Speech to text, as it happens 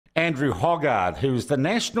Andrew Hoggard, who's the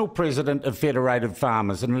National President of Federated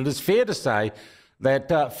Farmers. And it is fair to say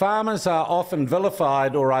that farmers are often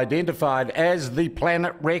vilified or identified as the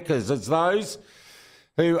planet wreckers, as those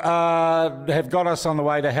who have got us on the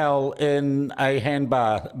way to hell in a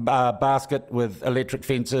basket with electric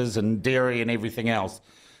fences and dairy and everything else.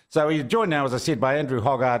 So we're joined now, as I said, by Andrew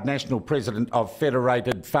Hoggard, National President of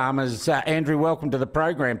Federated Farmers. Andrew, welcome to the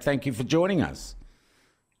program. Thank you for joining us.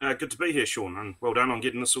 Good to be here, Sean, and well done on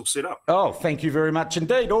getting this all set up. Oh, thank you very much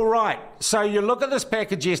indeed. All right. So you look at this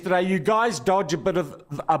package yesterday, you guys dodge a bit of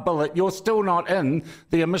a bullet. You're still not in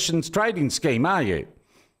the emissions trading scheme, are you?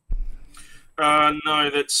 No,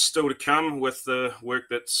 that's still to come with the work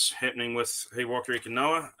that's happening with He Waka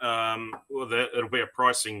Noa. It'll be a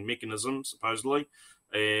pricing mechanism, supposedly,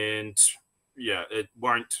 and yeah, it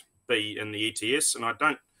won't be in the ETS, and I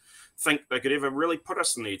don't think they could ever really put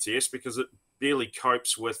us in the ETS because it barely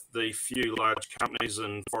copes with the few large companies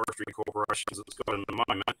and forestry corporations it's got in the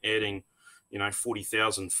moment. Adding,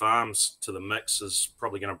 40,000 farms to the mix is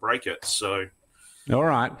probably going to break it. So, all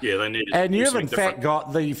right. Yeah, they need. And you've in fact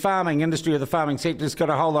got the farming industry, or the farming sector's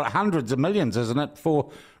got a whole lot, hundreds of millions, isn't it,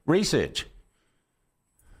 for research?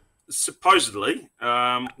 Supposedly,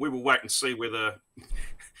 we will wait and see whether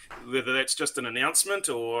that's just an announcement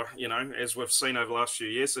or, as we've seen over the last few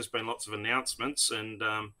years, there's been lots of announcements, and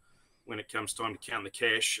when it comes time to count the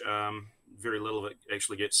cash, very little of it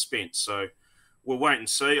actually gets spent. So we'll wait and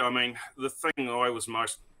see. I mean, the thing I was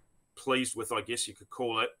most pleased with, I guess you could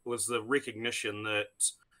call it, was the recognition that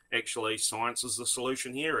actually science is the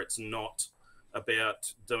solution here. It's not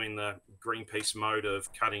about doing the Greenpeace mode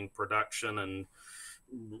of cutting production and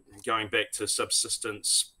going back to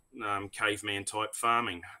subsistence, caveman type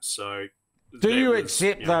farming. So do you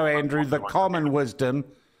accept, though, Andrew, the common wisdom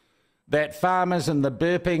that farmers and the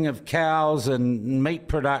burping of cows and meat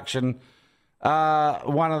production are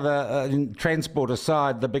one of the, transport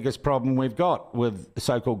aside, the biggest problem we've got with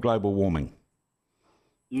so-called global warming?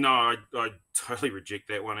 No, I totally reject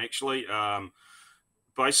that one, actually.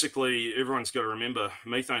 Basically, everyone's got to remember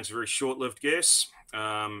methane's a very short-lived gas,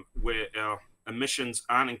 where our emissions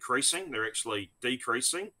aren't increasing, they're actually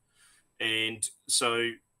decreasing. And so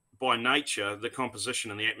by nature, the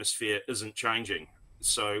composition in the atmosphere isn't changing.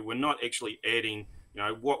 So we're not actually adding,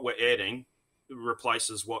 what we're adding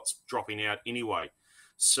replaces what's dropping out anyway.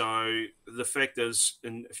 So the fact is,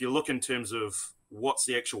 and if you look in terms of what's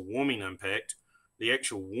the actual warming impact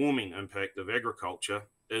of agriculture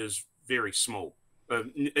is very small.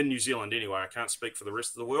 In New Zealand anyway. I can't speak for the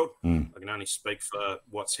rest of the world. I can only speak for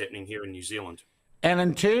what's happening here in New Zealand. And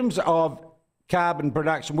in terms of carbon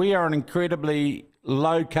production, we are an incredibly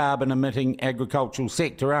low carbon emitting agricultural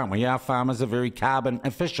sector, aren't we? Our farmers are very carbon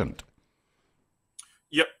efficient.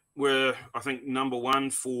 Yep. We're, I think, number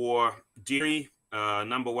one for dairy,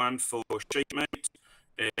 number one for sheep meat,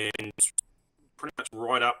 and pretty much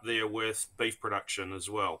right up there with beef production as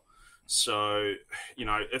well. So,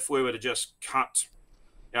 if we were to just cut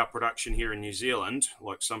our production here in New Zealand,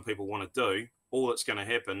 like some people want to do, all that's going to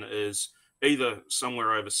happen is either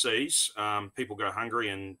somewhere overseas, people go hungry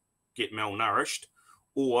and get malnourished,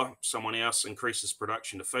 or someone else increases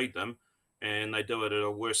production to feed them, and they do it at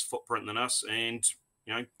a worse footprint than us, and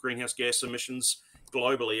greenhouse gas emissions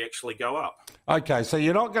globally actually go up. Okay, so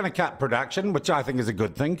you're not going to cut production, which I think is a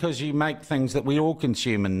good thing, because you make things that we all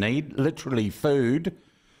consume and need, literally food.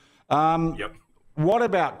 Yep. What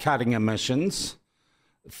about cutting emissions?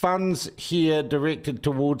 Funds here directed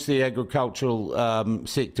towards the agricultural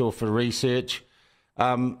sector for research.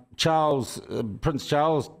 Prince Charles,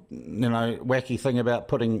 wacky thing about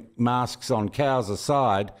putting masks on cows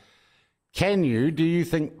aside, do you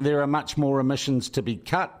think there are much more emissions to be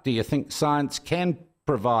cut? Do you think science can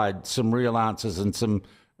provide some real answers and some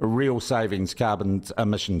real savings carbon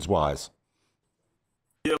emissions wise?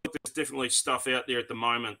 Yeah, look, there's definitely stuff out there at the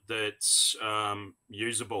moment that's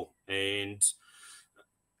usable, and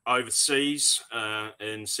overseas,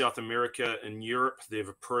 in South America and Europe, they've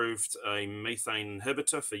approved a methane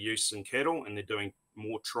inhibitor for use in cattle, and they're doing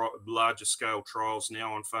more larger scale trials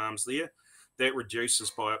now on farms there. That reduces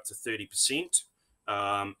by up to 30%.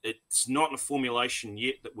 It's not in a formulation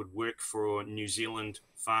yet that would work for New Zealand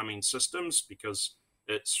farming systems because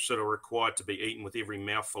it's sort of required to be eaten with every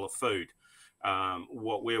mouthful of food.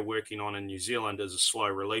 What we're working on in New Zealand is a slow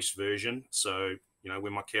release version. So,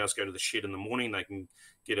 when my cows go to the shed in the morning, they can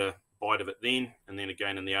get a bite of it then, and then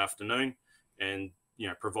again in the afternoon, and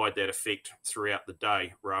provide that effect throughout the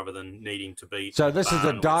day rather than needing to be. So this is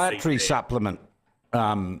a dietary supplement.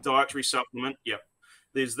 Dietary supplement. Yep.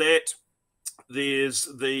 There's that. There's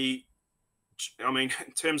in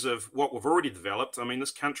terms of what we've already developed,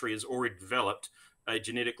 this country has already developed a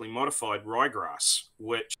genetically modified ryegrass,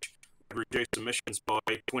 which would reduce emissions by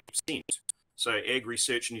 20%. So Ag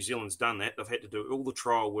Research New Zealand's done that. They've had to do all the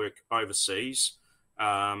trial work overseas,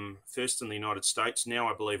 first in the United States, now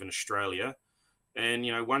I believe in Australia. And,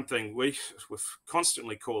 one thing we're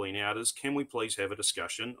constantly calling out is, can we please have a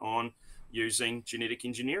discussion on using genetic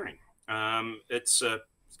engineering? It's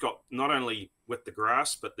got not only with the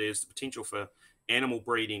grass, but there's the potential for animal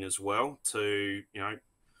breeding as well to,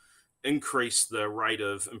 increase the rate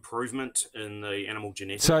of improvement in the animal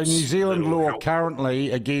genetics. So New Zealand law currently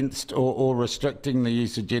against or restricting the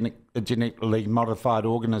use of genetically modified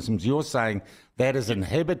organisms, you're saying that is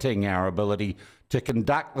inhibiting our ability to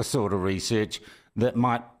conduct the sort of research that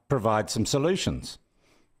might provide some solutions.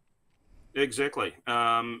 Exactly.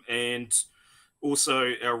 And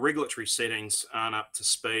also our regulatory settings aren't up to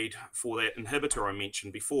speed for that inhibitor I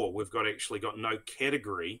mentioned before. We've actually got no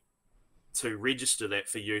category to register that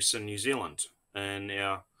for use in New Zealand in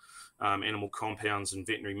our animal compounds and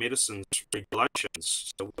veterinary medicines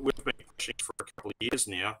regulations. So we've been pushing for a couple of years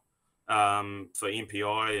now for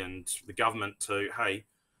MPI and the government to, hey,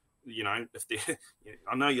 if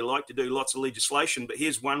I know you like to do lots of legislation, but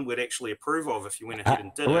here's one we'd actually approve of if you went ahead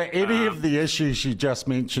and did it. Were any of the issues you just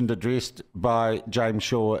mentioned addressed by James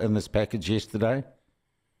Shaw in this package yesterday?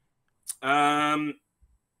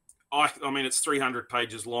 I mean, it's 300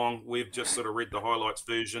 pages long. We've just sort of read the highlights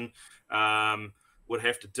version. Would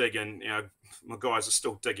have to dig in. My guys are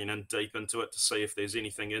still digging in deep into it to see if there's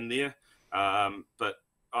anything in there. But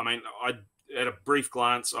I mean, at a brief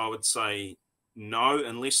glance, I would say no,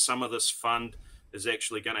 unless some of this fund is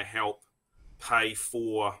actually going to help pay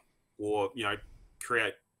for or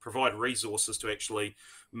provide resources to actually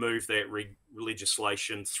move that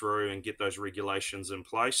legislation through and get those regulations in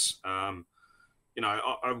place.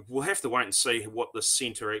 I will have to wait and see what the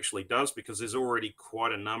centre actually does, because there's already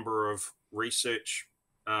quite a number of research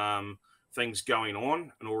things going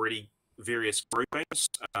on and already various groupings.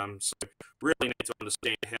 So really need to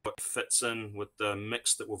understand how it fits in with the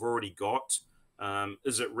mix that we've already got.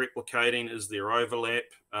 Is it replicating? Is there overlap?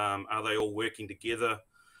 Are they all working together?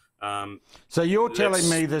 So you're telling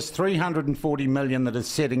me this $340 million that is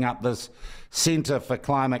setting up this Centre for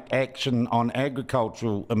Climate Action on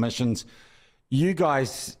Agricultural Emissions, you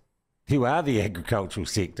guys who are the agricultural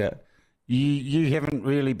sector, you haven't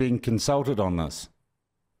really been consulted on this?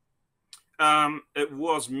 It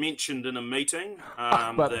was mentioned in a meeting.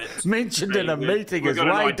 But mentioned in a meeting is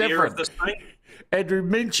way different. Andrew,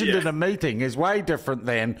 mentioned in a meeting is way different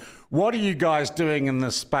than what are you guys doing in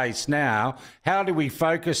this space now? How do we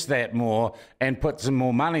focus that more and put some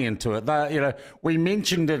more money into it? We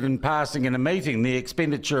mentioned it in passing in a meeting, the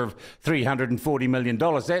expenditure of $340 million.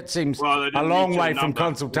 That seems a long way from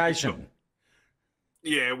consultation.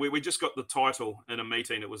 We just got the title in a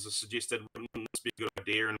meeting. It was a suggested, wouldn't this be a good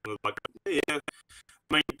idea? And we were like, yeah.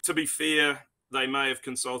 I mean, to be fair, they may have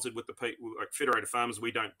consulted with the people, like Federated Farmers.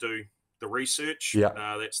 We don't do the research.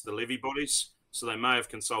 That's the levy bodies. So they may have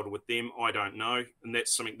consulted with them. I don't know. And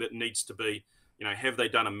that's something that needs to be, have they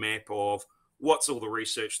done a map of what's all the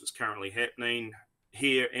research that's currently happening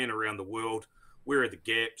here and around the world? Where are the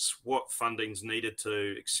gaps? What funding's needed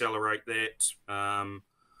to accelerate that?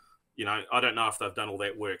 I don't know if they've done all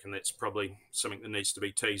that work, and that's probably something that needs to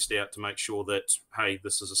be teased out to make sure that, hey,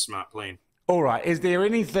 this is a smart plan. All right. Is there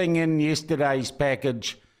anything in yesterday's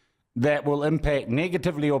package that will impact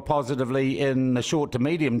negatively or positively in the short to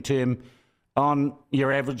medium term on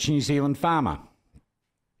your average New Zealand farmer?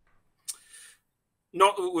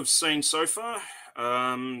 Not that we've seen so far.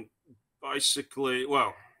 Basically,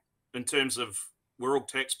 in terms of we're all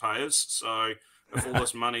taxpayers, so if all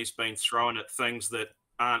this money's been thrown at things that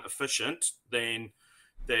aren't efficient, then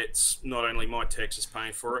that's not only my taxes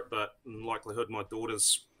paying for it, but in likelihood my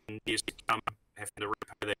daughters in years to come having to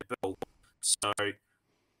repay that bill. So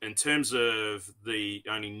in terms of the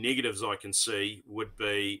only negatives I can see would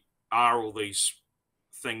be, are all these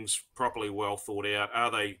things properly well thought out?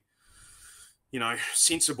 Are they,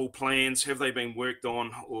 sensible plans? Have they been worked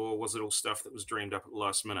on? Or was it all stuff that was dreamed up at the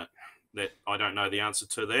last minute? That I don't know the answer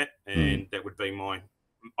to that, and that would be my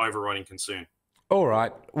overriding concern. All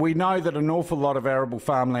right. We know that an awful lot of arable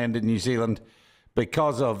farmland in New Zealand,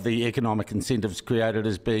 because of the economic incentives created,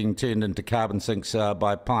 is being turned into carbon sinks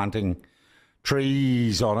by planting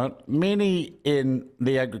trees on it. Many in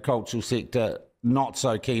the agricultural sector not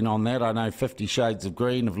so keen on that. I know 50 Shades of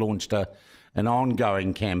Green have launched an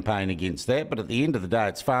ongoing campaign against that, but at the end of the day,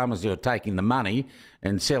 it's farmers who are taking the money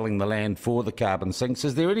and selling the land for the carbon sinks.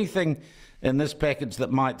 Is there anything in this package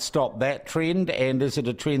that might stop that trend, and is it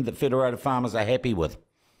a trend that Federated farmers are happy with?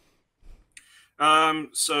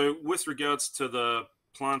 So with regards to the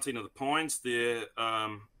planting of the pines,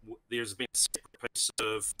 there's been a separate piece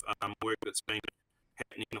of work that's been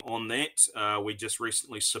happening on that. We just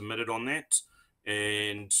recently submitted on that,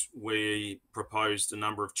 and we proposed a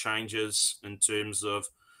number of changes in terms of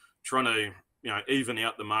trying to even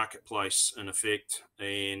out the marketplace in effect,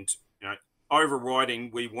 and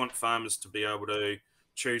overriding, we want farmers to be able to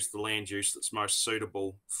choose the land use that's most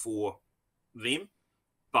suitable for them,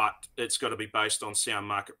 but it's got to be based on sound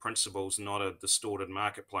market principles, not a distorted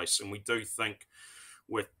marketplace. And we do think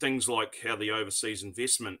with things like how the overseas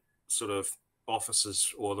investment sort of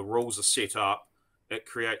offices or the rules are set up, it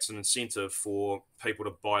creates an incentive for people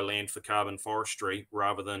to buy land for carbon forestry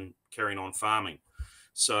rather than carrying on farming.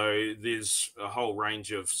 So there's a whole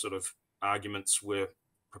range of sort of arguments we're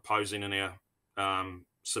proposing in our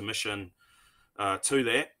submission to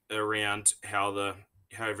that around how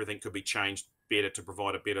everything could be changed better to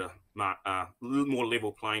provide a better, more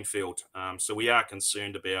level playing field. So we are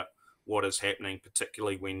concerned about what is happening,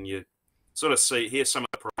 particularly when you sort of hear some of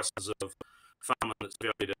the prices of farmland that's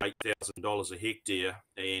valued at $8,000 a hectare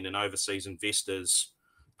and an overseas investors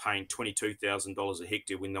paying $22,000 a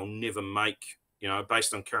hectare when they'll never make,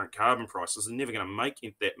 based on current carbon prices, they're never going to make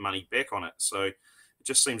that money back on it. So it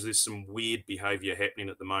just seems there's some weird behaviour happening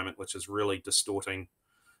at the moment, which is really distorting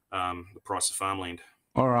the price of farmland.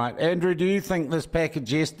 All right. Andrew, do you think this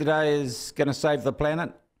package yesterday is going to save the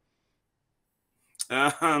planet?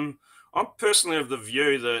 I'm personally of the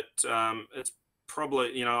view that it's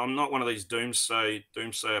probably, I'm not one of these doomsayer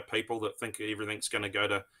people that think everything's going to go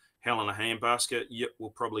to hell in a handbasket. Yet we'll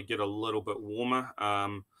probably get a little bit warmer.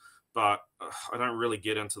 But I don't really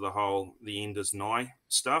get into the end is nigh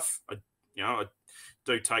stuff. I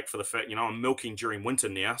do take for the fact, I'm milking during winter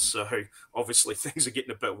now, so obviously things are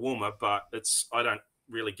getting a bit warmer, but I don't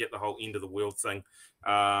really get the whole end of the world thing.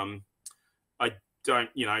 I don't,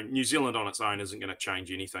 New Zealand on its own isn't going to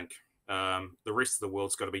change anything. The rest of the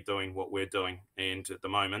world's got to be doing what we're doing, and at the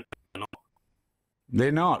moment, they're not.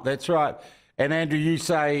 They're not, that's right. And Andrew, you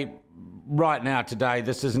say right now today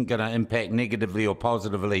this isn't going to impact negatively or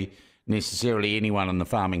positively necessarily anyone in the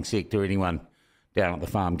farming sector, anyone down at the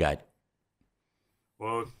farm gate.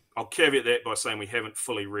 Well, I'll caveat that by saying we haven't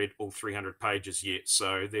fully read all 300 pages yet,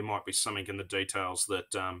 so there might be something in the details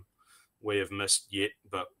that we have missed yet,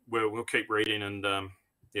 but we'll keep reading and,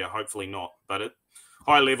 hopefully not. But at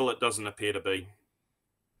high level, it doesn't appear to be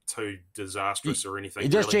too disastrous or anything.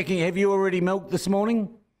 Just checking, have you already milked this morning?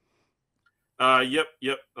 Yep.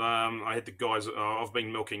 I had the guys. I've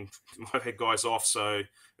been milking. I've had guys off, so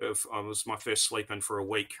it was my first sleep in for a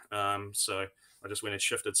week. So I just went and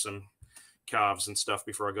shifted some calves and stuff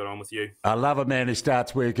before I got on with you. I love a man who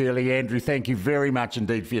starts work early. Andrew, thank you very much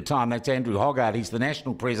indeed for your time. That's Andrew Hoggard. He's the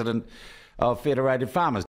National President of Federated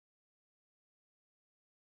Farmers.